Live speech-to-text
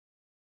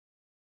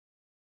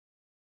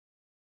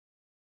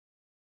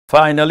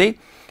Finally,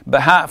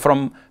 Baha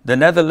from the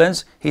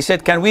Netherlands, he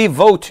said, can we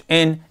vote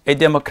in a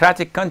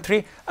democratic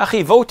country?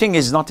 Akhi, voting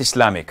is not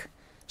Islamic.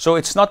 So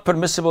it's not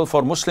permissible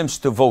for Muslims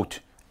to vote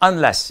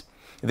unless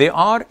they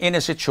are in a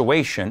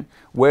situation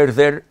where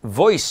their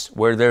voice,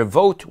 where their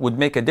vote would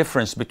make a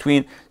difference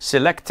between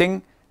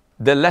selecting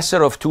the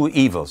lesser of two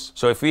evils.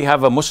 So if we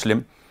have a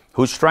Muslim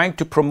who's trying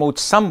to promote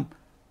some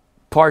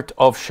part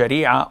of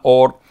Sharia,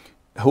 or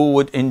who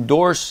would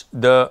endorse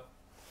the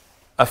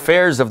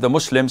affairs of the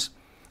Muslims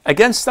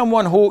against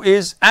someone who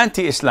is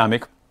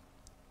anti-Islamic,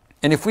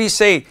 and if we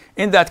say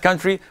in that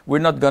country we're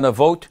not going to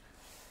vote,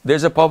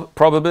 there's a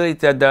probability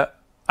that the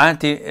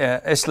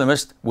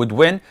anti-Islamist would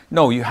win.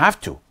 No, you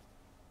have to.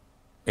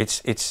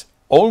 It's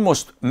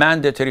almost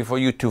mandatory for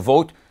you to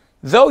vote,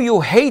 though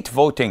you hate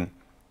voting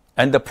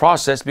and the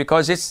process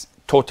because it's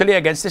totally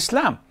against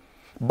Islam.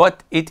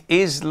 But it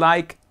is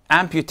like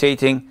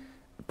amputating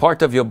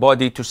part of your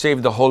body to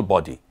save the whole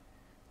body.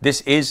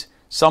 This is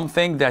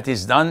something that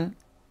is done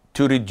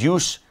to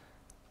reduce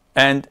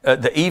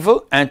the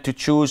evil and to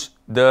choose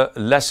the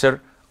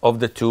lesser of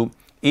the two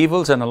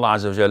evils, and Allah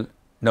Azza wa Jal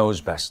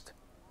knows best.